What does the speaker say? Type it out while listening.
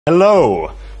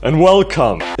Hello and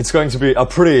welcome! It's going to be a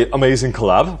pretty amazing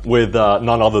collab with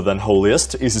none other than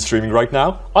Holiest. Is he streaming right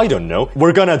now? I don't know.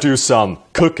 We're gonna do some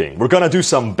cooking. We're gonna do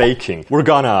some baking. We're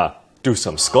gonna do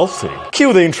some sculpting.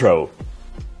 Cue the intro.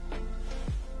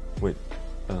 Wait,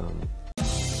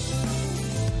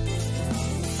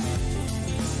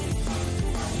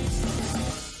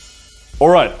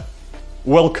 Alright,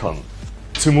 welcome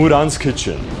to Mudan's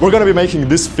kitchen. We're gonna be making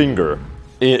this finger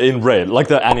in red, like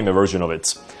the anime version of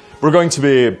it. We're going to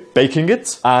be baking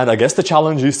it, and I guess the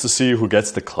challenge is to see who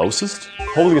gets the closest.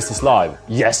 Holiest is live.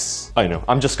 Yes, I know.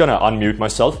 I'm just gonna unmute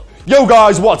myself. Yo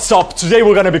guys, what's up? Today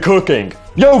we're gonna be cooking.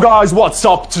 Yo guys, what's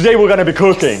up? Today we're gonna be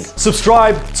cooking.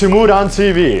 Subscribe to Mudan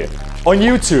TV on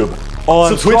YouTube.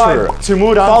 On Twitter, to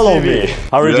Mudan follow TV. Me.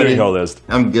 How are you doing, Holiest?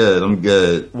 I'm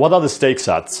good. What are the stakes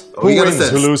at? Who wins,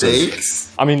 who loses?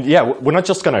 Steaks? I mean, yeah, we're not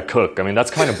just gonna cook. I mean,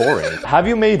 that's kind of boring. Have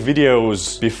you made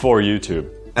videos before YouTube?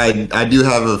 I do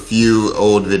have a few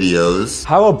old videos.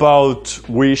 How about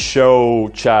we show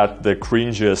chat the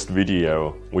cringiest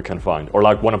video we can find? Or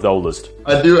like one of the oldest?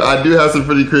 I do have some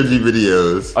pretty cringy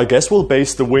videos. I guess we'll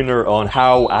base the winner on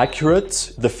how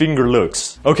accurate the finger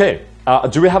looks. Okay.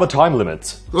 Do we have a time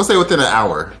limit? We'll say within an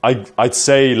hour. I'd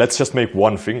say let's just make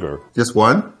one finger. Just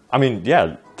one? I mean,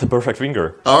 yeah, the perfect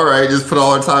finger. Alright, just put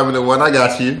all our time into one. I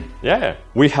got you. Yeah.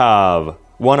 We have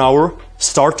 1 hour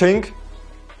starting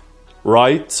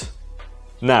right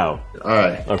now.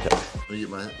 Alright. Okay.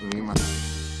 Let me get my...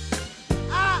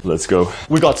 Let's go.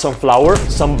 We got some flour,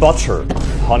 some butter,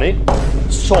 honey,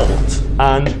 salt,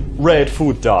 and red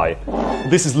food dye.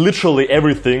 This is literally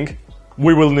everything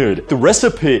we will need. The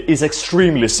recipe is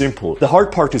extremely simple. The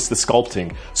hard part is the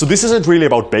sculpting. So this isn't really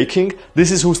about baking.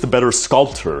 This is who's the better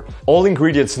sculptor. All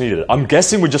ingredients needed. I'm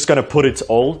guessing we're just gonna put it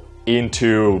all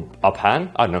into a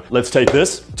pan. I don't know. Let's take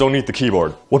this. Don't need the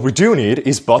keyboard. What we do need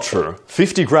is butter.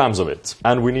 50 grams of it.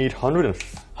 And we need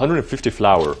 150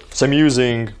 flour. So I'm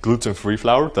using gluten-free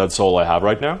flour. That's all I have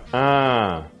right now.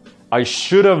 I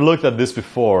should have looked at this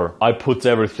before I put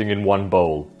everything in one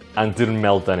bowl and didn't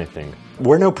melt anything.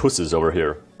 We're no pussies over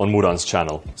here on Mudan's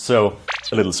channel, so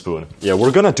a little spoon. Yeah,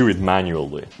 we're gonna do it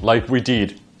manually, like we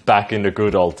did back in the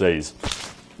good old days.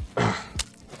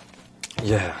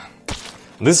 Yeah.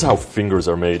 This is how fingers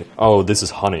are made. Oh, this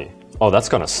is honey. Oh, that's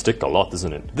gonna stick a lot,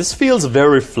 isn't it? This feels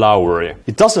very floury.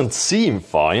 It doesn't seem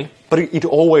fine, but it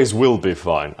always will be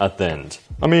fine at the end.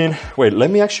 I mean, wait, let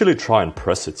me actually try and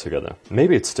press it together.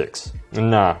 Maybe it sticks.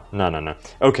 Nah.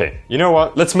 Okay, you know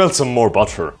what? Let's melt some more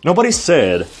butter. Nobody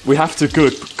said we have to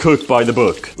cook by the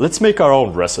book. Let's make our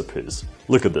own recipes.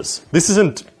 Look at this. This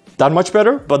isn't that much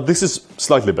better, but this is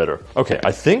slightly better. Okay,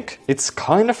 I think it's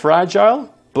kind of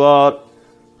fragile, but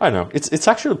I don't know. It's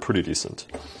actually pretty decent.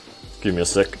 Give me a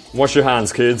sec. Wash your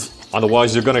hands, kids.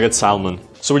 Otherwise, you're gonna get salmon.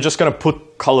 So we're just gonna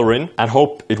put color in and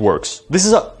hope it works. This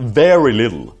is a very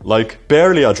little, like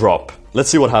barely a drop. Let's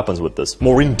see what happens with this.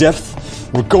 More in depth.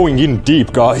 We're going in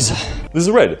deep, guys. This is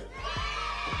red.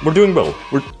 We're doing well.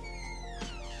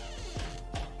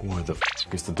 Why the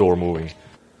f is the door moving?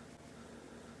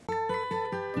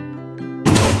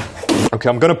 Okay,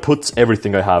 I'm gonna put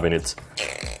everything I have in it.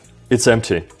 It's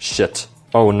empty. Shit.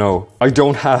 Oh no, I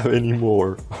don't have any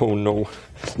more. Oh no.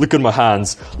 Look at my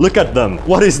hands. Look at them.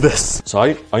 What is this? So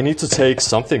I need to take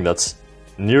something that's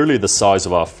nearly the size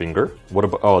of our finger. What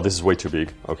about... Oh, this is way too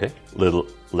big. Okay, a little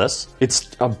less.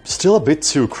 It's still a bit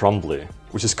too crumbly,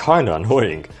 which is kind of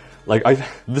annoying. Like,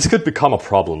 this could become a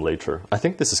problem later. I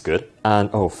think this is good. And,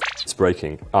 oh, it's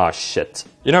breaking. Ah, shit.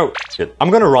 You know,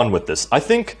 I'm gonna run with this. I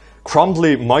think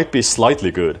crumbly might be slightly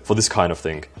good for this kind of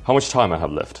thing. How much time I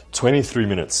have left? 23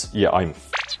 minutes. Yeah, I'm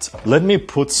f***ed. Let me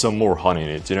put some more honey in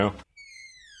it, you know?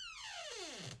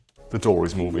 The door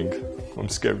is moving. I'm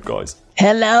scared, guys.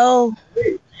 Hello?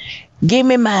 Give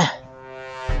me my...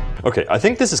 Okay, I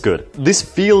think this is good. This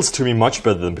feels to me much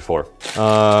better than before.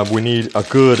 We need a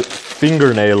good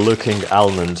fingernail-looking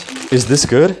almond. Is this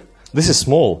good? This is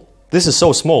small. This is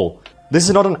so small. This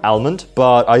is not an almond,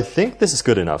 but I think this is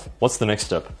good enough. What's the next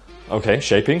step? Okay,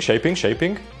 shaping.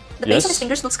 The base of his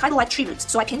fingers looks kind of like tree roots,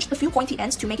 so I pinched a few pointy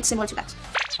ends to make it similar to that.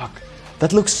 Fuck.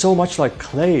 That looks so much like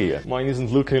clay. Mine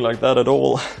isn't looking like that at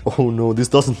all. Oh no, this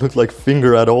doesn't look like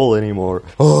finger at all anymore.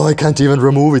 Oh, I can't even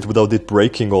remove it without it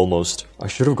breaking almost. I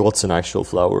should have got some actual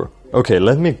flour. Okay,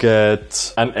 let me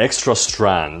get an extra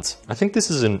strand. I think this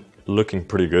isn't looking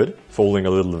pretty good. Folding a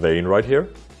little vein right here.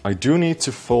 I do need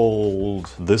to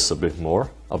fold this a bit more,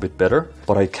 a bit better,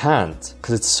 but I can't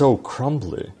because it's so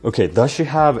crumbly. Okay, does she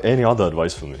have any other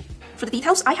advice for me? For the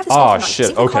details, I have this. Ah,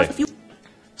 shit, okay.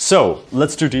 So,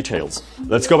 let's do details.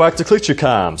 Let's go back to Jujutsu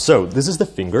Kaisen. So, this is the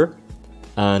finger,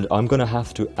 and I'm gonna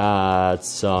have to add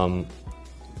some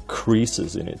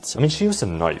creases in it. I mean, she used a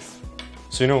knife.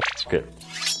 So, you know, okay.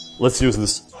 Let's use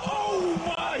this. Oh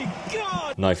my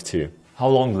god! Knife too. How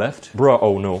long left? Bruh,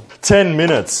 oh no. 10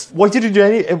 minutes. Why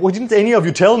didn't any of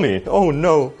you tell me? Oh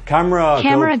no.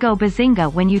 Camera go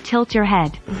bazinga when you tilt your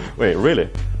head. Wait, really?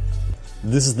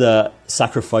 This is the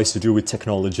sacrifice you do with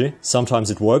technology.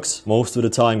 Sometimes it works, most of the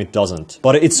time it doesn't.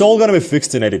 But it's all gonna be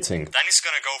fixed in editing. Then it's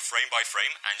gonna go frame by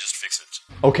frame and just fix it.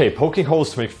 Okay, poking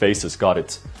holes to make faces, got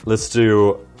it. Let's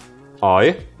do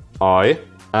eye,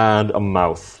 and a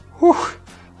mouth. Whew,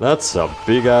 that's a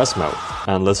big ass mouth.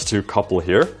 And let's do a couple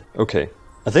here. Okay,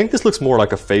 I think this looks more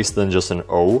like a face than just an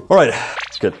O. Alright,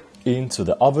 let's get into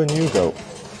the oven you go.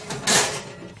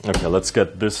 Okay, let's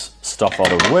get this stuff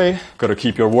out of the way. Gotta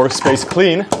keep your workspace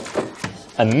clean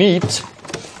and neat.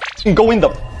 Go in the...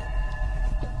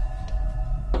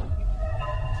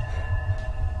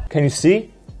 Can you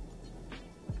see?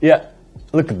 Yeah,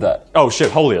 look at that. Oh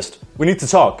shit, holiest. We need to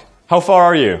talk. How far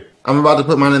are you? I'm about to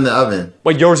put mine in the oven.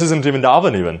 Wait, yours isn't even the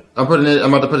oven even. I'm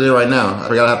about to put it in right now. I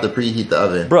forgot I have to preheat the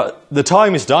oven. Bruh, the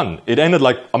time is done. It ended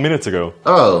like a minute ago.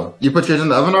 Oh, you put yours in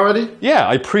the oven already? Yeah,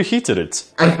 I preheated it.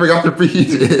 I forgot to preheat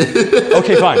it.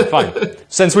 Okay, fine.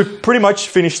 Since we pretty much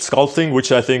finished sculpting,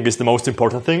 which I think is the most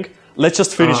important thing, let's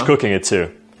just finish cooking it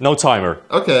too. No timer.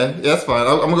 Okay, yeah, that's fine.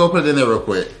 I'm gonna go put it in there real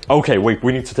quick. Okay, wait,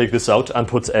 we need to take this out and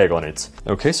put egg on it.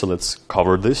 Okay, so let's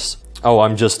cover this. Oh,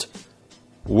 I'm just...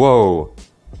 Whoa.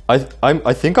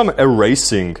 I think I'm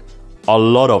erasing a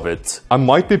lot of it. I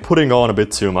might be putting on a bit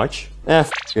too much.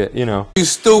 F it, you know. You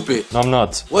stupid. No, I'm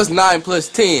not. What's 9 plus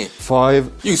 10?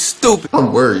 5. You stupid.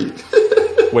 I'm worried.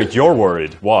 Wait, you're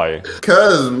worried. Why?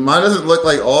 Cause mine doesn't look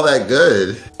like all that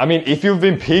good. I mean, if you've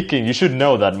been peeking, you should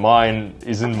know that mine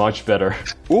isn't much better.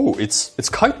 Ooh, it's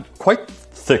quite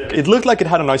thick. It looked like it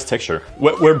had a nice texture.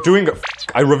 We're doing...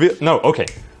 I reveal... No, okay.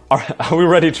 Are we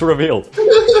ready to reveal?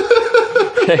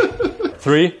 Okay.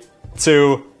 3,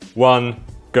 2, 1,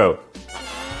 go.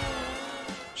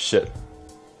 Shit.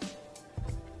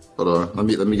 Hold on. Let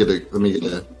me get it.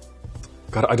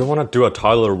 God, I don't want to do a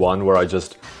Tyler one where I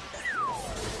just...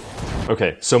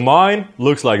 Okay, so mine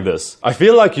looks like this. I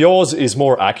feel like yours is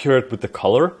more accurate with the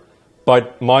color,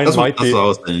 but mine might be... That's what I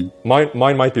was saying.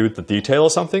 Mine might be with the detail or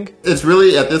something. It's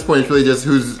really, at this point, it's really just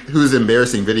whose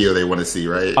embarrassing video they want to see,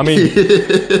 right? I mean,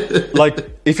 like,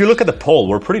 if you look at the poll,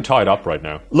 we're pretty tied up right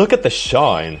now. Look at the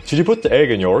shine. Did you put the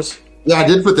egg in yours? Yeah, I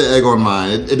did put the egg on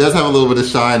mine. It does have a little bit of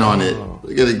shine on it.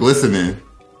 Look at it glistening.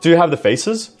 Do you have the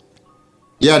faces?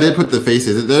 Yeah, I did put the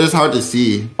faces. They're just hard to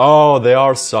see. Oh, there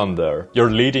are some there.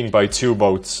 You're leading by 2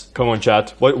 votes. Come on,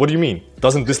 chat. What do you mean?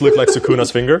 Doesn't this look like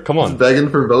Sukuna's finger? Come on. Just begging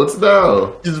for votes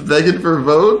now. Just begging for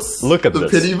votes. Look at the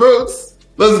this. pity votes.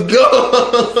 Let's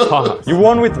go. You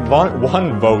won with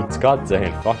one vote. God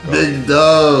damn. Fuck off. Big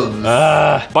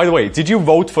dubs. By the way, did you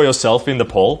vote for yourself in the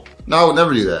poll? No, I would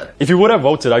never do that. If you would have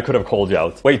voted, I could have called you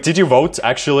out. Wait, did you vote,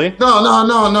 actually?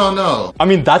 No. I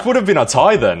mean, that would have been a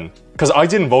tie then. Because I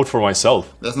didn't vote for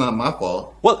myself. That's not my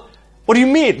fault. What do you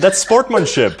mean? That's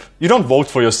sportsmanship. You don't vote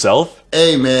for yourself.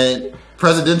 Hey, man.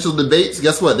 Presidential debates,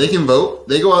 guess what? They can vote.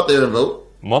 They go out there and vote.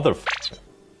 Motherfucker.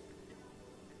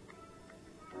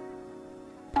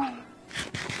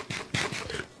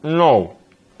 No,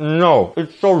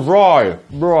 it's so dry,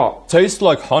 bruh. Tastes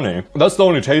like honey. That's the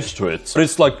only taste to it. But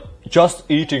it's like just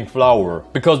eating flour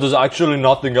because there's actually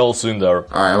nothing else in there.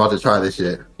 All right, I'm about to try this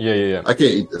shit. Yeah. I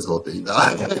can't eat this whole thing.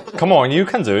 Come on, you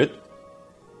can do it.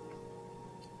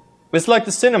 It's like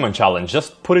the cinnamon challenge.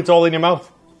 Just put it all in your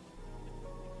mouth.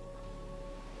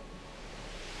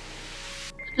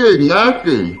 Good,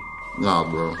 nasty. Nah,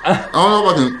 bro. I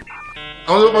don't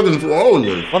know if I can swallow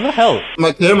this. What the hell?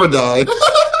 My camera died.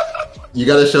 You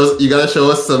gotta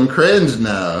show us some cringe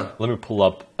now. Let me pull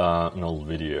up an old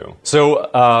video. So,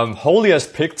 Holy has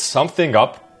picked something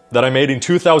up that I made in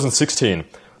 2016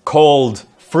 called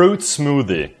Fruit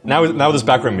Smoothie. Now there's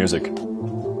background music.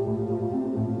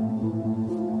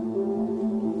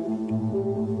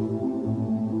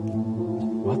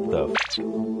 What the f?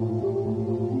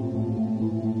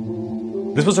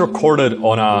 This was recorded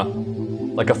on a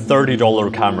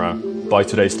 $30 camera by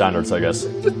today's standards, I guess.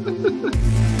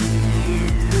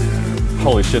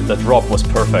 Holy shit, that drop was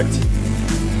perfect.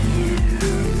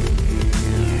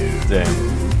 Damn.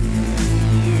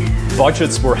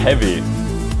 Budgets were heavy.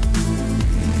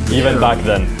 Even back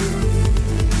then.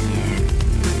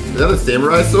 Is that a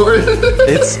samurai sword?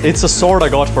 It's a sword I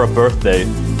got for a birthday.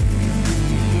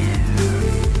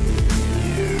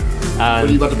 And what are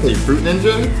you about to play, Fruit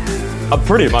Ninja?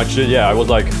 Pretty much, yeah. I was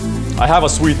like, I have a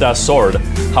sweet-ass sword.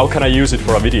 How can I use it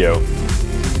for a video?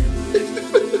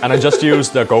 And I just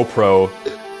used the GoPro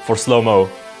for slow-mo.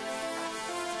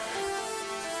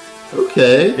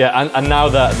 Okay. Yeah, and now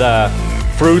the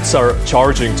fruits are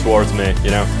charging towards me,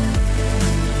 you know.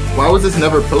 Why was this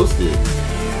never posted?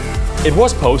 It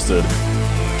was posted,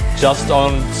 just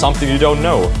on something you don't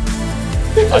know,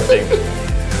 I think.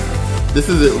 This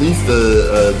is at least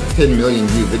a 10 million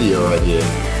view video right here.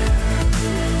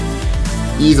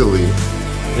 Easily.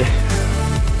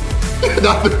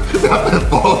 not the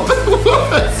fault.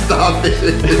 Stop it.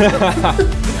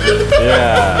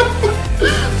 Yeah.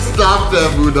 Stop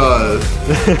that, Mudan.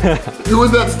 Who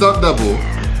was that stunt double?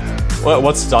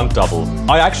 What's stunt double?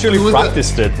 I actually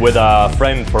practiced it with a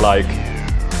friend for like...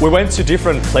 We went to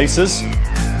different places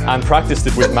and practiced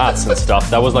it with mats and stuff.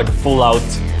 That was like full out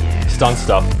stunt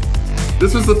stuff.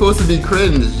 This was supposed to be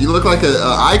cringe. You look like an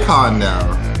icon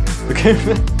now. Okay.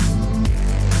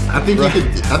 I think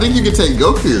you could take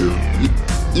Goku.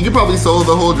 You could probably solo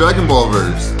the whole Dragon Ball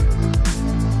verse.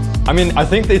 I mean, I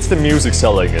think it's the music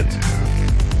selling it.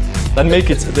 That makes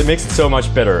it so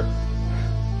much better.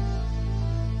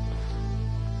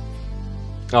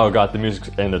 Oh god, the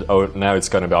music ended. Oh, now it's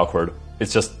gonna be awkward.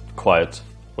 It's just quiet.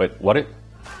 Wait, what it?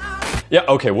 Yeah,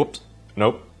 okay, whoops.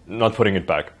 Nope, not putting it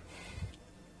back.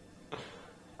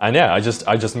 And yeah, I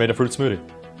just made a fruit smoothie.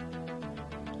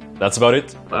 That's about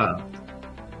it. Wow.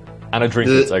 And I drink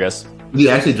it, I guess. Do you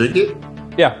actually drink it?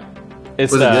 Yeah.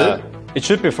 It's Was it good? It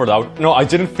should be for the out. No, I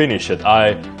didn't finish it.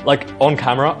 Like on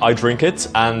camera, I drink it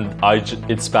and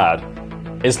it's bad.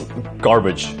 It's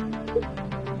garbage.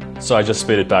 So I just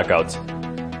spit it back out.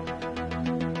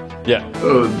 Yeah.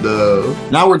 Oh no.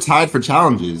 Now we're tied for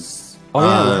challenges. Oh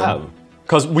yeah, we have.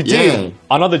 Because we did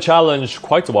another challenge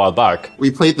quite a while back.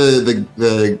 We played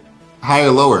the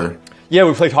higher lower. Yeah,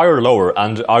 we played higher or lower,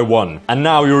 and I won. And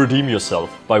now you redeem yourself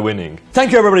by winning.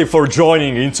 Thank you everybody for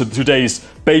joining into today's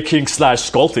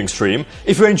baking/sculpting stream.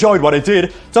 If you enjoyed what I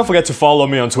did, don't forget to follow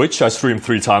me on Twitch. I stream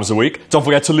 3 times a week. Don't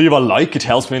forget to leave a like, it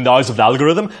helps me in the eyes of the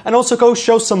algorithm. And also go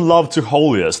show some love to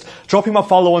Holiest. Drop him a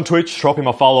follow on Twitch, drop him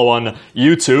a follow on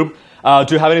YouTube.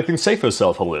 Do you have anything to say for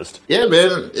yourself, Holiest? Yeah,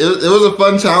 man. It was a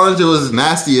fun challenge. It was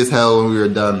nasty as hell when we were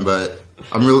done, but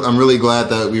I'm really glad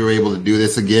that we were able to do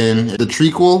this again. The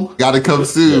trequel gotta come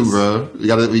soon, bro. We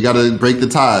gotta break the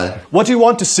tie. What do you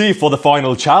want to see for the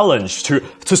final challenge?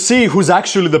 To see who's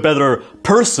actually the better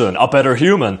person, a better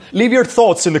human? Leave your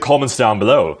thoughts in the comments down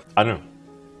below. I don't know.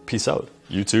 Peace out,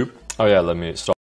 YouTube. Oh yeah, let me stop.